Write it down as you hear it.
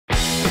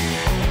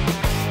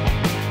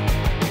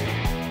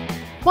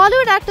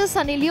Bollywood actor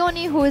Sunny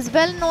Leone, who is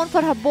well known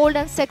for her bold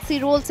and sexy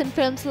roles in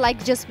films like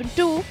Jism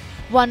 2,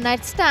 One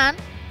Night Stand,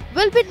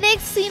 will be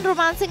next seen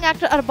romancing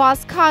actor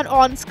Arbaaz Khan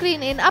on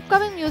screen in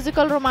upcoming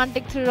musical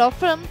romantic thriller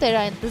film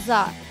Tera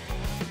Intezaar.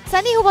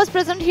 Sunny, who was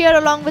present here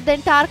along with the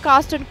entire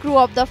cast and crew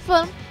of the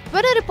film,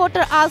 when a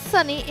reporter asked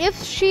Sunny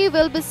if she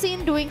will be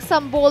seen doing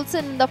some bold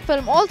scene in the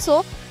film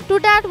also, to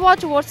that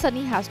watch what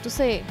Sunny has to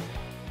say.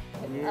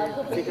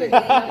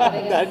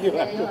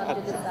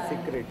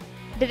 Secret.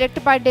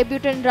 Directed by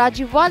debutant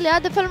Rajiv Walia,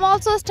 the film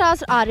also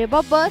stars Arya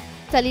Babbar,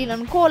 Salil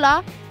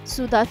Ankola,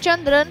 Sudha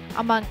Chandran,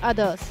 among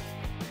others.